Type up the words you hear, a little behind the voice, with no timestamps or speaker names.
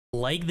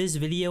Like this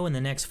video in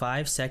the next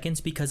 5 seconds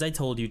because I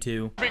told you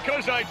to.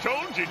 Because I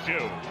told you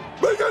to.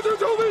 Because you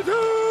told me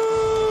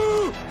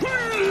to!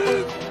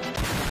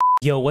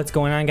 Yo, what's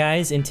going on,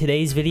 guys? In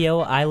today's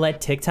video, I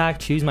let TikTok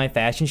choose my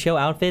fashion show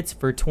outfits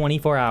for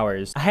 24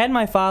 hours. I had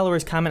my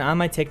followers comment on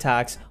my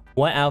TikToks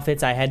what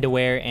outfits I had to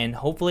wear and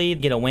hopefully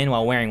get a win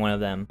while wearing one of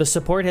them. The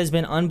support has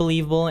been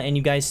unbelievable and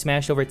you guys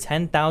smashed over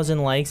 10,000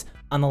 likes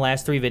on the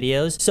last 3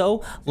 videos.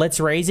 So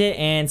let's raise it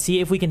and see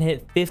if we can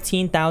hit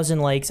 15,000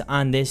 likes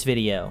on this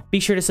video.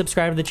 Be sure to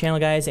subscribe to the channel,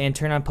 guys, and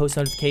turn on post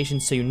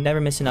notifications so you never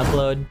miss an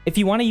upload. If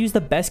you want to use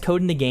the best code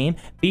in the game,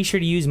 be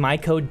sure to use my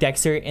code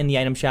Dexter in the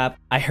item shop.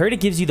 I heard it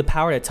gives you the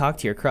power to talk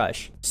to your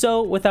crush.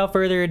 So without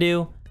further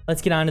ado,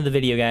 let's get on to the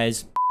video,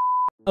 guys.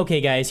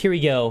 Okay, guys, here we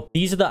go.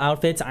 These are the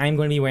outfits I'm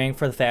going to be wearing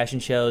for the fashion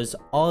shows.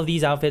 All of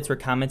these outfits were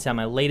commented on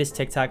my latest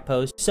TikTok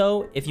post.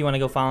 So if you want to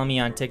go follow me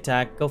on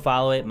TikTok, go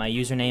follow it. My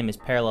username is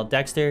Parallel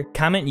Dexter.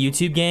 Comment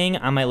YouTube Gang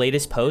on my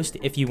latest post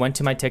if you went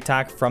to my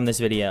TikTok from this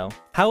video.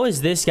 How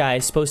is this guy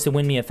supposed to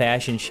win me a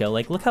fashion show?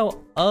 Like, look how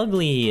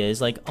ugly he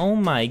is. Like, oh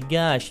my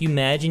gosh, you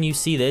imagine you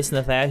see this in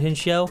the fashion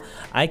show?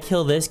 I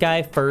kill this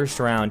guy first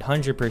round,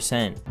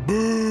 100%.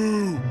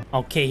 Boo!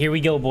 Okay, here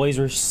we go, boys.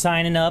 We're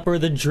signing up for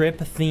the drip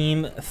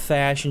theme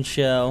fashion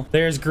show.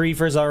 There's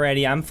griefers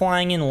already. I'm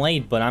flying in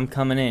late, but I'm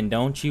coming in.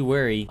 Don't you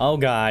worry. Oh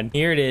God,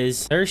 here it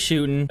is. They're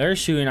shooting. They're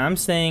shooting. I'm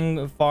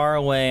staying far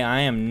away.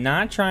 I am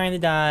not trying to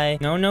die.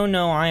 No, no,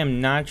 no. I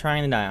am not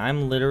trying to die.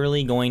 I'm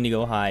literally going to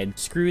go hide.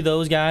 Screw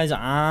those guys.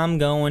 I'm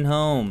going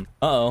home.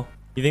 Uh-oh.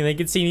 You think they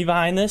could see me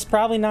behind this?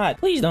 Probably not.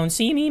 Please don't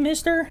see me,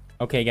 mister.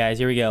 Okay, guys,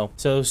 here we go.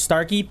 So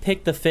Starkey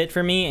picked the fit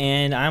for me,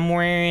 and I'm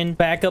wearing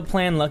backup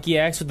plan Lucky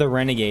Axe with the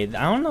Renegade.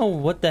 I don't know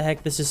what the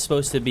heck this is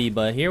supposed to be,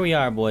 but here we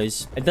are,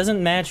 boys. It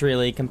doesn't match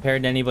really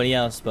compared to anybody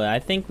else, but I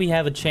think we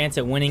have a chance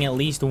at winning at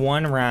least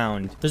 1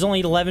 round. There's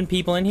only 11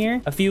 people in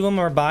here. A few of them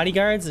are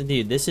bodyguards.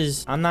 Dude, this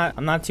is... I'm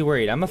not too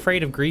worried. I'm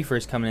afraid of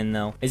griefers coming in,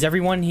 though. Is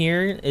everyone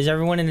here? Is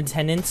everyone in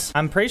attendance?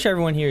 I'm pretty sure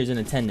everyone here is in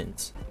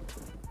attendance.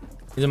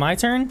 Is it my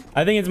turn?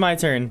 I think it's my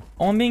turn.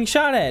 Oh, I'm being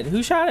shot at.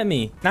 Who shot at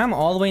me? Now I'm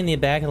all the way in the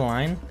back of the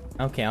line.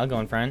 Okay, I'll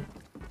go in front.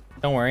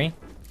 Don't worry.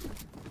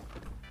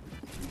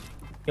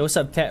 Yo, what's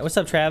up,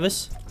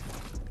 Travis?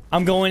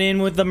 I'm going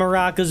in with the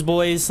maracas,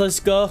 boys.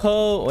 Let's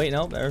go. Wait,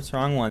 no, that's the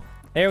wrong one.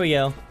 There we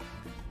go.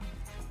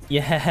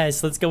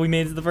 Yes, let's go. We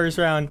made it to the first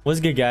round.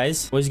 What's good,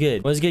 guys? What's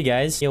good? What's good,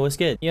 guys? Yo, what's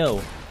good?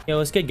 Yo,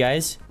 what's good,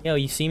 guys? Yo,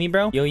 you see me,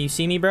 bro? Yo, you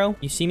see me, bro?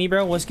 You see me,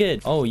 bro? What's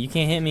good? Oh, you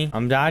can't hit me.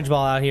 I'm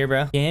dodgeball out here,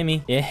 bro. Can't hit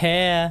me.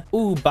 Yeah.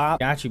 Ooh, bop.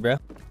 Got you, bro.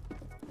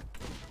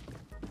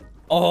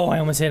 Oh, I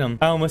almost hit him.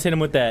 I almost hit him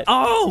with that.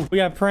 Oh, we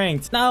got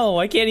pranked. No,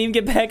 I can't even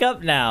get back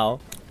up now.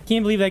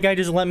 Can't believe that guy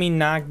just let me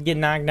get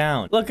knocked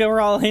down. Look,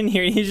 we're all in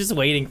here. He's just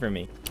waiting for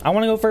me. I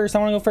want to go first. I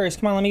want to go first.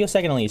 Come on, let me go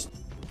second at least.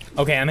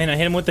 Okay, I'm in. I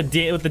hit him with the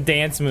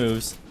dance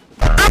moves.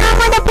 I don't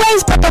want the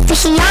place, put the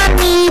fishy on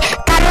me.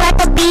 Gotta let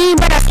the bee,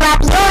 but I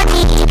slap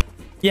your knee.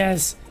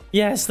 Yes,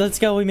 yes, let's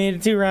go. We made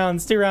it 2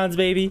 rounds. 2 rounds,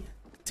 baby.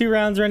 2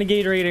 rounds,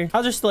 Renegade Raider.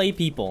 How's there still 8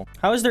 people?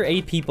 How is there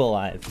 8 people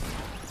alive?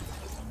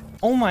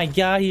 Oh my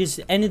God, he just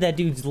ended that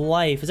dude's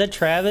life. Is that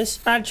Travis?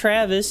 Not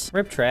Travis.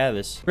 Rip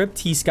Travis. Rip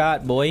T.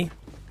 Scott, boy.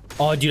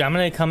 Oh, dude, I'm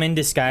gonna come in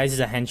disguised as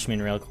a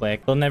henchman real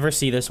quick. They'll never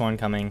see this one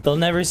coming. They'll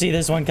never see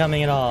this one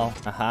coming at all.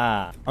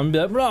 Aha. You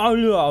know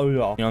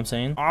what I'm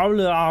saying?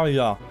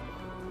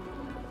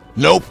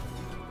 Nope.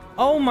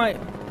 Oh my...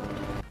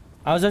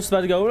 I was just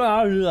about to go...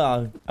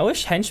 I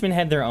wish henchmen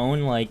had their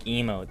own, like,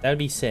 emote. That'd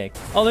be sick.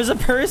 Oh, there's a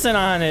person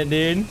on it,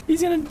 dude.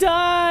 He's gonna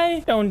die.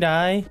 Don't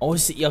die. Oh,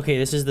 see, okay,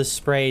 this is the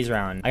sprays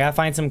round. I gotta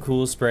find some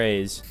cool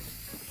sprays.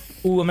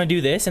 Ooh, I'm gonna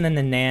do this and then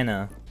the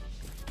Nana.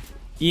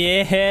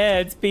 Yeah,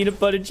 it's peanut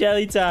butter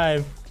jelly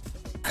time.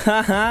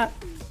 Haha.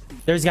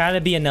 There's gotta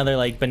be another,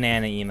 like,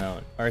 banana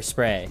emote or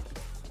spray.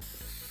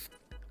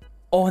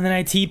 Oh, and then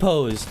I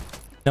T-pose.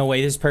 No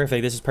way, this is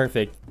perfect. This is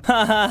perfect.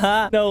 Ha ha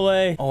ha. No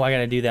way. Oh, I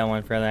gotta do that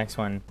one for the next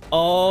one.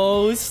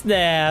 Oh,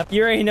 snap.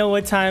 You already know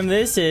what time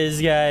this is,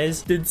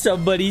 guys. Did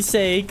somebody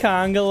say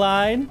conga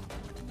line?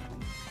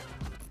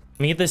 Let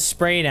me get this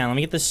spray down. Let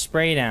me get this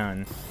spray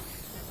down.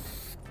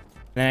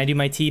 Then I do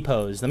my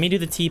T-pose. Let me do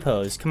the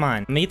T-pose. Come on.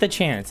 Let me get the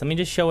chance. Let me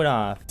just show it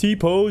off.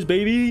 T-pose,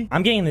 baby.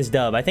 I'm getting this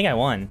dub. I think I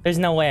won. There's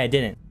no way I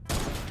didn't.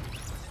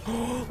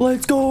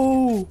 Let's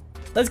go.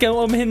 Let's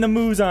go. I'm hitting the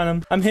moves on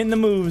him. I'm hitting the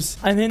moves.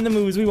 I'm hitting the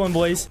moves. We won,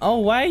 boys. Oh,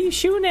 why are you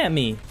shooting at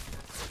me?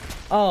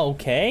 Oh,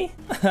 okay.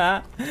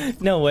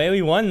 No way.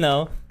 We won,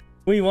 though.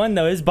 We won,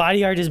 though. His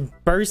bodyguard just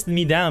bursted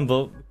me down,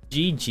 but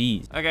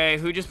GG's. Okay,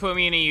 who just put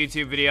me in a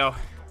YouTube video?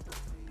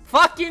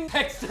 Fucking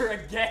Dexter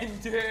again,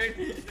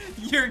 dude.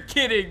 You're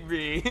kidding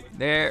me.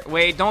 There.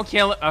 Wait, don't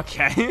kill it.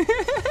 Okay.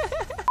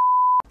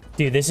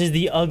 Dude, this is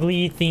the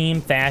ugly theme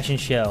fashion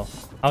show.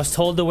 I was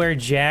told to wear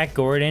Jack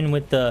Gordon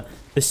with the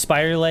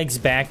spider legs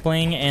back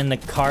bling and the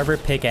Carver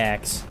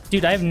pickaxe.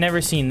 Dude, I've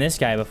never seen this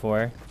guy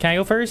before. Can I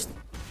go first?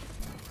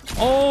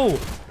 Oh,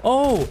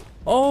 oh,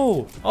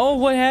 oh, oh,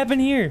 what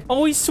happened here?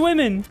 Oh, he's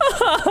swimming.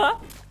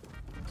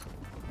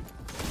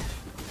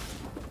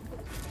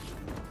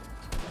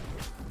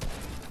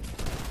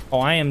 Oh,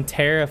 I am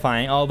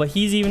terrifying. Oh, but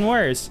he's even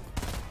worse.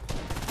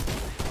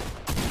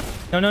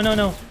 No, no, no,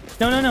 no.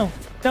 No, no, no.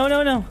 No,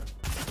 no, no.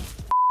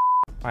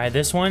 All right,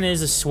 this one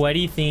is a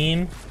sweaty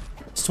theme.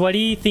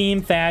 Sweaty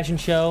theme fashion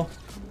show.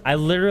 I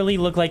literally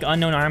look like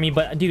Unknown Army,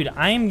 but dude,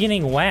 I am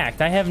getting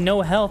whacked. I have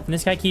no health, and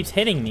this guy keeps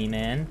hitting me,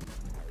 man.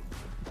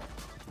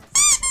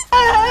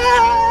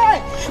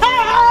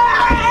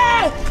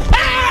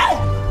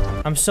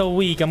 I'm so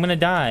weak. I'm gonna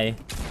die.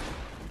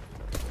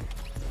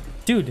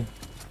 Dude,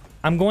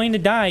 I'm going to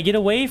die. Get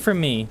away from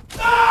me.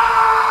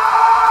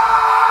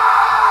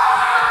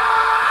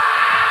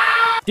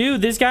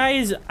 Dude, this guy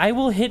is... I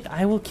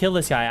will kill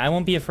this guy. I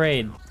won't be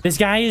afraid. This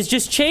guy is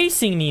just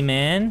chasing me,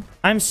 man.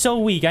 I'm so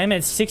weak. I'm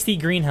at 60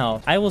 green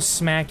health. I will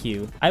smack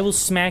you. I will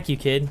smack you,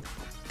 kid.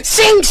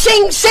 Sing,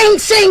 sing, sing,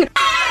 sing.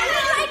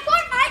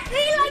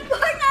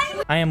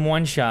 I am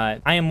one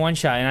shot. I am one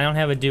shot, and I don't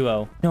have a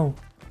duo. No.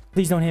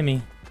 Please don't hit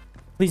me.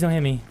 Please don't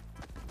hit me.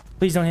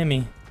 Please don't hit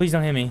me. Please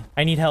don't hit me.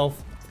 I need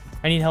health.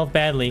 I need health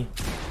badly.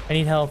 I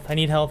need health. I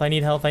need health. I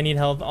need health. I need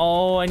health.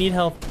 Oh, I need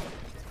health.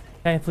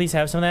 Can I please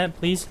have some of that?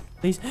 Please?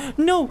 Please?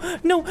 No!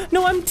 No!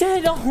 No, I'm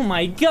dead! Oh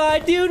my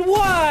god, dude,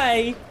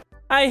 why?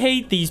 I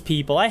hate these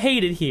people. I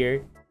hate it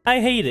here.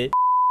 I hate it.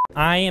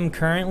 I am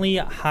currently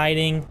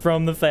hiding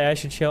from the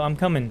fashion show. I'm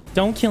coming.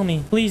 Don't kill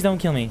me. Please don't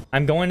kill me.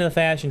 I'm going to the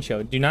fashion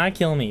show. Do not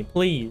kill me.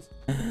 Please.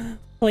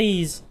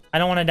 Please. I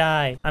don't want to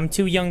die. I'm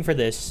too young for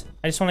this.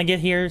 I just want to get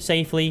here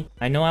safely.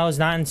 I know I was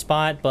not in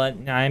spot, but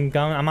I'm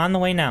on the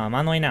way now. I'm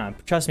on the way now.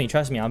 Trust me.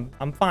 Trust me.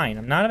 I'm fine.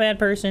 I'm not a bad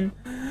person.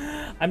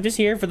 I'm just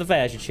here for the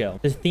fashion show.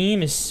 The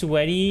theme is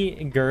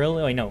sweaty,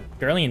 girly. Wait, no.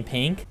 Girly and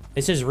pink.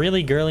 This is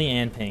really girly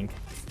and pink.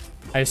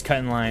 I just cut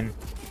in line.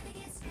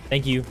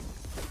 Thank you.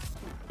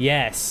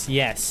 Yes.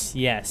 Yes.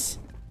 Yes.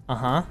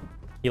 Uh-huh.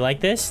 You like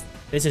this?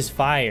 This is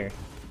fire.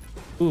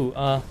 Ooh,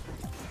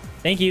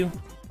 thank you.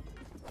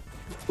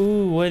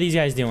 Ooh, what are these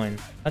guys doing?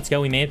 Let's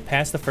go. We made it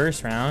past the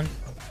first round.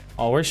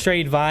 Oh, we're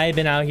straight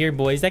vibing out here,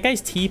 boys. That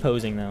guy's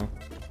T-posing, though.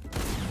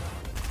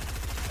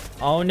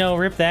 Oh, no.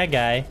 Rip that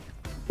guy.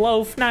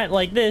 Loaf, not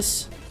like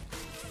this.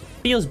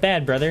 Feels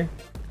bad, brother.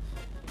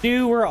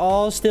 Dude, we're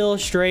all still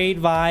straight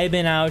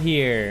vibing out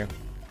here.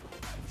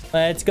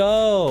 Let's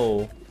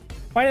go.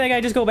 Why did that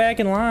guy just go back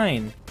in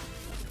line?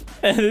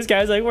 This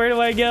guy's like, where do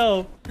I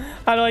go?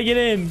 How do I get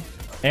in?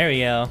 There we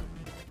go.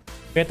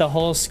 We got the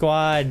whole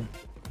squad.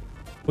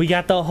 We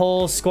got the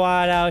whole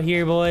squad out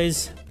here,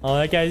 boys. Oh,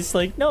 that guy's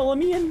like, no, let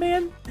me in,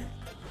 man.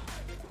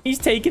 He's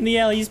taking the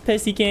L. He's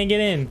pissed he can't get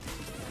in.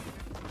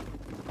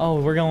 Oh,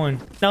 we're going.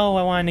 No,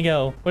 I wanted to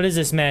go. What is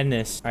this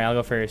madness? All right, I'll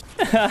go first.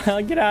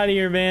 Get out of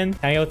here, man.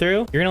 Can I go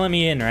through? You're gonna let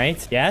me in,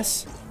 right?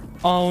 Yes?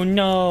 Oh,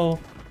 no.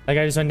 That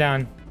guy just went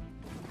down. All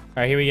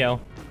right, here we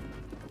go.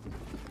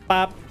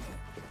 Pop.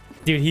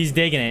 Dude, he's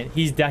digging it.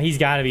 He's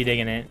got to be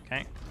digging it.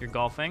 Okay, you're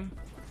golfing.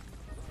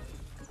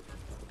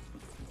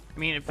 I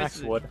mean, it fits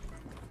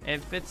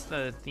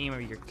the theme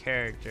of your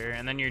character,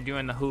 and then you're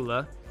doing the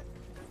hula.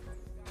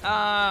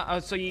 Oh,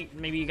 so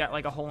maybe you got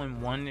like a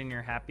hole-in-one and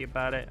you're happy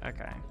about it?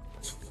 Okay.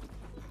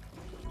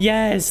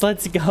 Yes,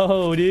 let's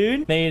go,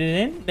 dude. Made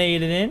it in.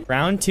 Made it in.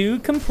 Round 2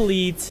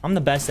 complete. I'm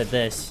the best at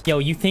this. Yo,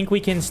 you think we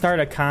can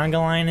start a conga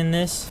line in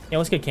this? Yo,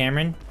 what's good,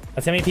 Cameron?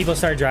 Let's see how many people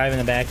start driving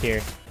in the back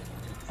here.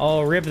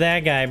 Oh, rip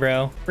that guy,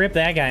 bro. Rip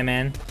that guy,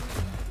 man.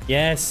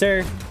 Yes,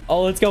 sir.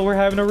 Oh, let's go. We're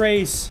having a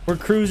race. We're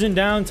cruising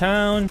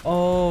downtown.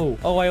 Oh,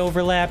 I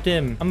overlapped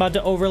him. I'm about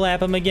to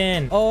overlap him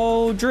again.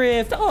 Oh,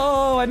 drift.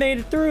 Oh, I made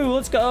it through.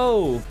 Let's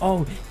go.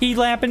 Oh, he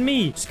lapping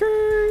me.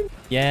 Skirt.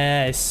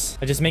 Yes.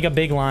 I just make a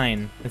big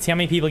line. Let's see how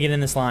many people get in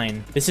this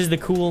line. This is the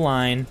cool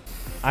line.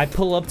 I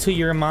pull up to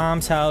your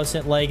mom's house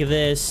at like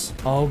this.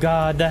 Oh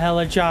god, the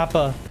hella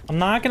choppa. I'm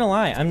not gonna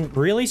lie. I'm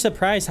really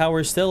surprised how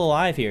we're still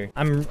alive here.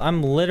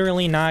 I'm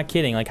literally not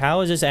kidding. Like,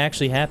 how is this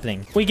actually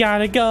happening? We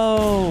gotta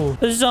go.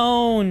 The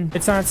zone.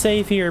 It's not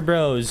safe here,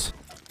 bros.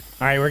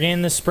 All right, we're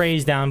getting the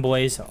sprays down,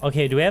 boys.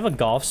 Okay, do we have a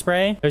golf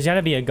spray? There's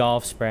gotta be a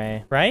golf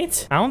spray,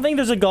 right? I don't think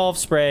there's a golf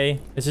spray.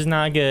 This is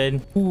not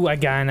good. Ooh, I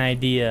got an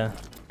idea.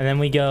 And then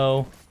we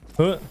go.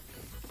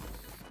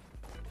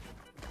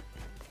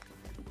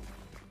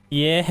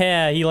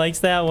 Yeah, he likes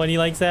that one. He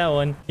likes that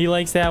one. He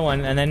likes that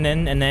one. And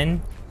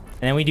then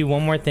we do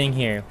one more thing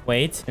here.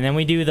 Wait. And then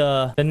we do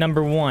the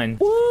number 1.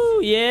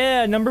 Woo!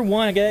 Yeah, number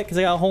 1. I get it because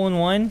I got a hole in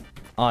 1.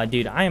 Oh,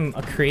 dude, I am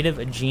a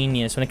creative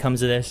genius when it comes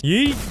to this.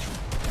 Yeet!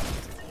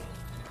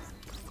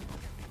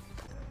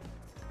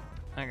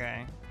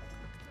 Okay.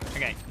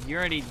 Okay, you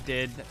already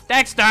did.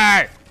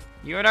 Dexter!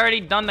 You had already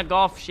done the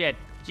golf shit.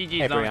 GG's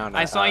Hey, done. Brianna,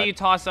 I saw you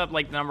toss up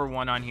like number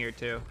 1 on here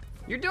too.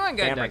 You're doing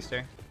good, Cameron.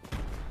 Dexter.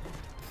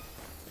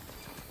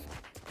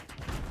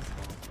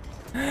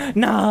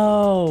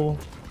 No!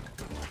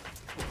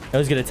 That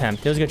was a good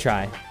attempt. It was a good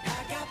try.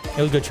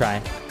 It was a good try.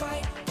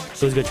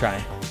 It was a good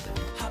try.